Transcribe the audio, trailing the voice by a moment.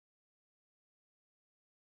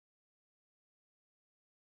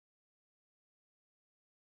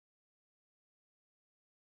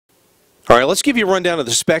All right, let's give you a rundown of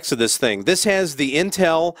the specs of this thing. This has the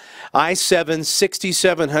Intel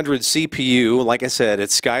i7-6700 CPU. Like I said,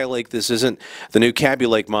 it's Skylake. This isn't the new Kaby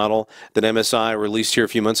Lake model that MSI released here a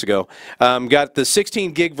few months ago. Got the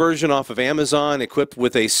 16 gig version off of Amazon, equipped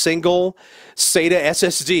with a single SATA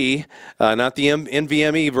SSD, not the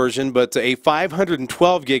NVMe version, but a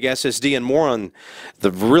 512 gig SSD, and more on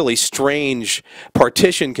the really strange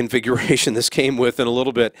partition configuration this came with in a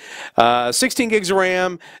little bit. 16 gigs of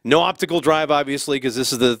RAM, no optical drive, obviously, because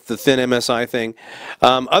this is the thin MSI thing.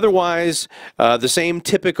 Otherwise, the same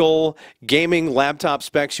typical gaming laptop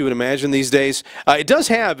specs you would imagine these days. It does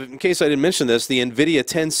have, in case I didn't mention this, the Nvidia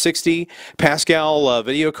 1060 Pascal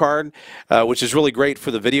video card, which is really great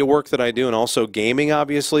for the video work that I do and also gaming,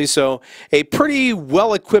 obviously. So a pretty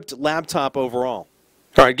well-equipped laptop overall.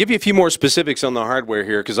 All right, give you a few more specifics on the hardware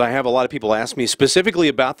here, because I have a lot of people ask me specifically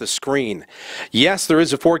about the screen. Yes, there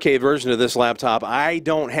is a 4K version of this laptop. I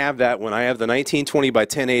don't have that one. I have the 1920 by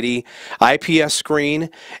 1080 IPS screen.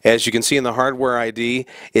 As you can see in the hardware ID,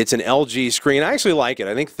 it's an LG screen. I actually like it.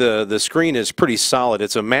 I think the screen is pretty solid.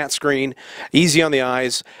 It's a matte screen, easy on the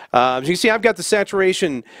eyes. As you can see, I've got the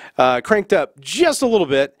saturation cranked up just a little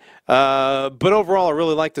bit. But overall, I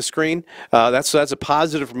really like the screen. That's a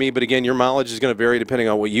positive for me, but again, your mileage is going to vary depending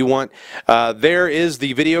on what you want. There is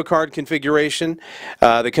the video card configuration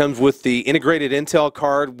that comes with the integrated Intel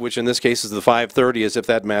card, which in this case is the 530, as if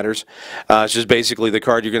that matters. It's just basically the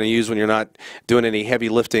card you're going to use when you're not doing any heavy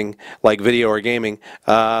lifting like video or gaming.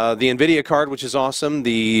 The Nvidia card, which is awesome,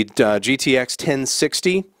 the GTX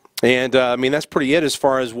 1060, and I mean, that's pretty it as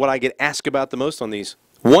far as what I get asked about the most on these.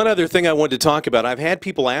 One other thing I wanted to talk about, I've had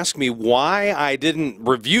people ask me why I didn't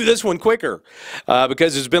review this one quicker,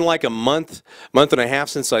 because it's been like a month and a half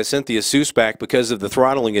since I sent the Asus back because of the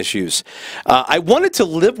throttling issues. I wanted to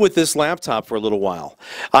live with this laptop for a little while.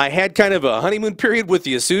 I had kind of a honeymoon period with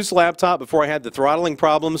the Asus laptop before I had the throttling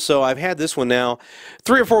problems, so I've had this one now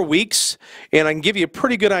 3 or 4 weeks, and I can give you a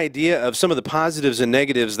pretty good idea of some of the positives and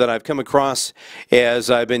negatives that I've come across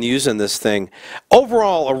as I've been using this thing.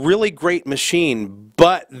 Overall, a really great machine,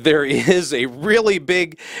 but there is a really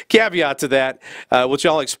big caveat to that, which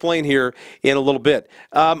I'll explain here in a little bit.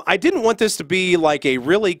 I didn't want this to be like a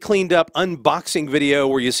really cleaned up unboxing video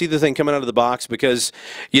where you see the thing coming out of the box, because,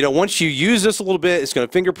 you know, once you use this a little bit, it's going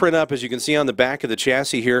to fingerprint up, as you can see on the back of the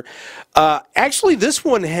chassis here. Actually, this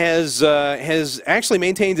one has actually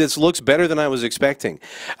maintained its looks better than I was expecting.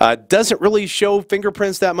 Doesn't really show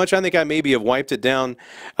fingerprints that much. I think I maybe have wiped it down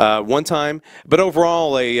one time, but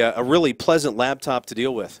overall, a really pleasant laptop to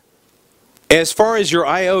deal with. As far as your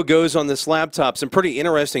I/O goes on this laptop, some pretty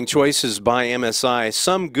interesting choices by MSI.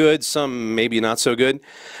 Some good, some maybe not so good.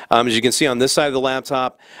 As you can see on this side of the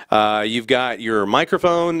laptop, you've got your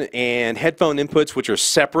microphone and headphone inputs, which are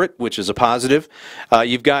separate, which is a positive.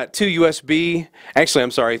 You've got 3 USB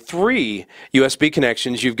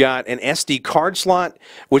connections. You've got an SD card slot,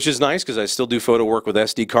 which is nice because I still do photo work with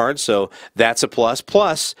SD cards, so that's a plus.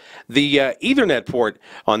 Plus the Ethernet port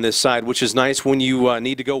on this side, which is nice when you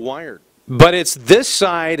need to go wired. But it's this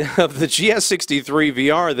side of the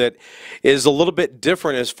GS63VR that is a little bit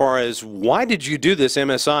different as far as why did you do this,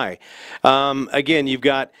 MSI? Again, you've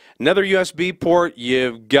got another USB port,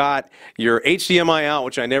 you've got your HDMI out,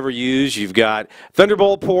 which I never use, you've got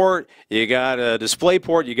Thunderbolt port, you got a display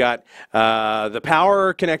port, you got the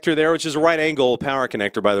power connector there, which is a right angle power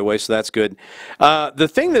connector, by the way, so that's good. The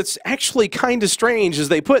thing that's actually kind of strange is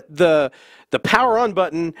they put the power on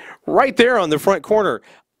button right there on the front corner.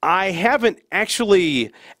 I haven't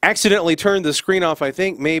actually accidentally turned the screen off, I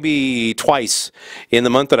think, maybe twice in the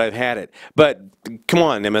month that I've had it. But come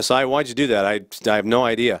on, MSI, why'd you do that? I have no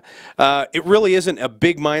idea. It really isn't a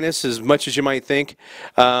big minus as much as you might think,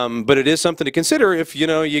 but it is something to consider if, you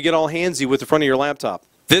know, you get all handsy with the front of your laptop.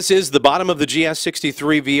 This is the bottom of the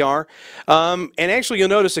GS63VR, and actually you'll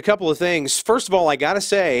notice a couple of things. First of all, I gotta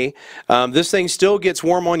say, this thing still gets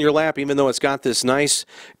warm on your lap even though it's got this nice,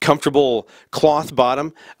 comfortable cloth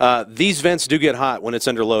bottom. These vents do get hot when it's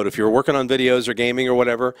under load. If you're working on videos or gaming or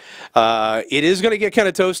whatever, it is going to get kind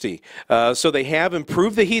of toasty. So they have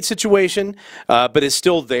improved the heat situation, but it's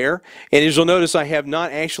still there. And as you'll notice, I have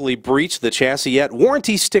not actually breached the chassis yet.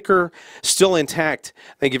 Warranty sticker still intact.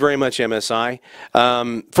 Thank you very much, MSI.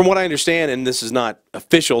 From what I understand, and this is not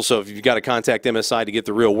official, so if you've got to contact MSI to get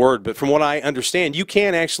the real word, but from what I understand, you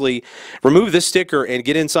can actually remove this sticker and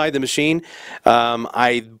get inside the machine.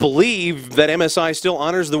 I believe that MSI still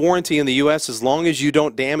honors the warranty in the U.S. as long as you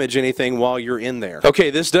don't damage anything while you're in there. Okay,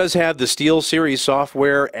 this does have the Steel Series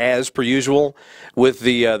software as per usual with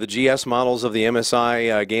the GS models of the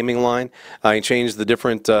MSI gaming line. I changed the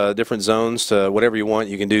different zones to whatever you want.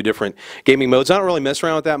 You can do different gaming modes. I don't really mess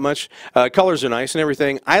around with that much. Colors are nice and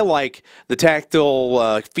everything. I like the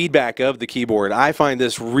tactile feedback of the keyboard. I find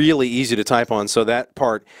this really easy to type on, so that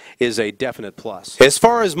part is a definite plus. As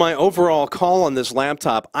far as my overall call on this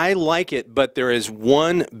laptop, I like it, but there is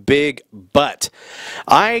one big but.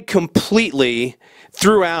 I completely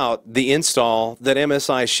threw out the install that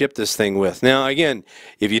MSI shipped this thing with. Now, again,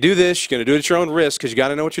 if you do this, you're going to do it at your own risk because you got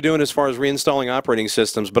to know what you're doing as far as reinstalling operating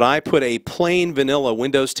systems. But I put a plain vanilla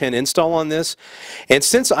Windows 10 install on this, and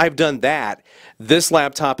since I've done that, this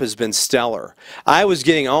laptop has been stellar. I was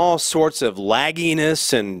getting all sorts of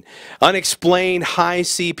lagginess and unexplained high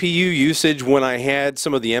CPU usage when I had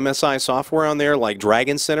some of the MSI software on there, like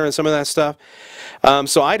Dragon Center and some of that stuff.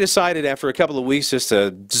 So I decided after a couple of weeks just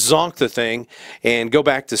to zonk the thing and go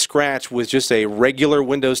back to scratch with just a regular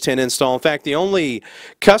Windows 10 install. In fact, the only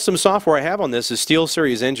custom software I have on this is Steel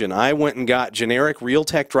Series Engine. I went and got generic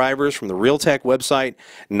Realtek drivers from the Realtek website,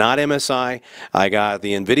 not MSI. I got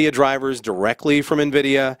the Nvidia drivers directly from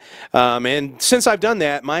Nvidia. And since I've done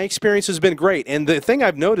that, my experience has been great. And the thing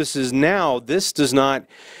I've noticed is now this does not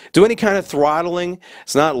do any kind of throttling.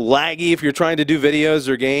 It's not laggy if you're trying to do videos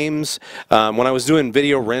or games. When I was doing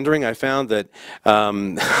video rendering, I found that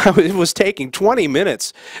it was taking 20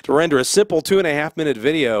 minutes to render a simple 2.5-minute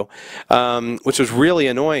video, which was really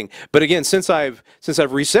annoying. But again, since I've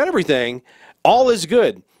reset everything, all is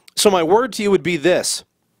good. So my word to you would be this.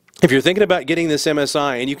 If you're thinking about getting this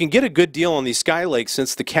MSI, and you can get a good deal on these Skylake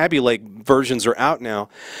since the Kaby Lake versions are out now.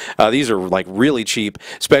 These are like really cheap,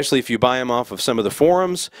 especially if you buy them off of some of the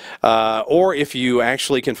forums, or if you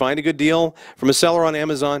actually can find a good deal from a seller on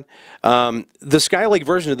Amazon. The Skylake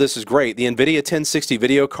version of this is great. The Nvidia 1060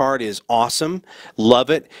 video card is awesome.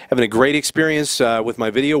 Love it. Having a great experience with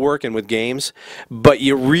my video work and with games. But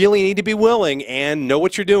you really need to be willing and know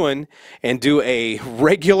what you're doing and do a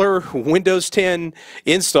regular Windows 10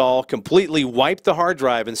 install. Completely wipe the hard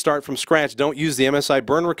drive and start from scratch. Don't use the MSI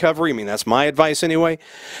burn recovery. I mean, that's my advice anyway.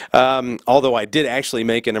 Although I did actually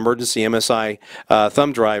make an emergency MSI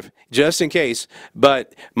thumb drive just in case.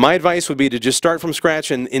 But my advice would be to just start from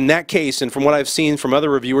scratch. And in that case, and from what I've seen from other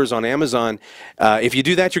reviewers on Amazon, if you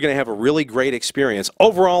do that, you're going to have a really great experience.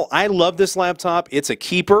 Overall, I love this laptop. It's a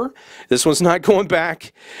keeper. This one's not going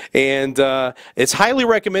back. And it's highly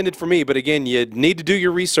recommended for me. But again, you need to do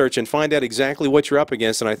your research and find out exactly what you're up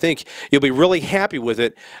against. And I think you'll be really happy with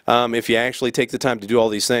it if you actually take the time to do all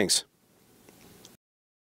these things.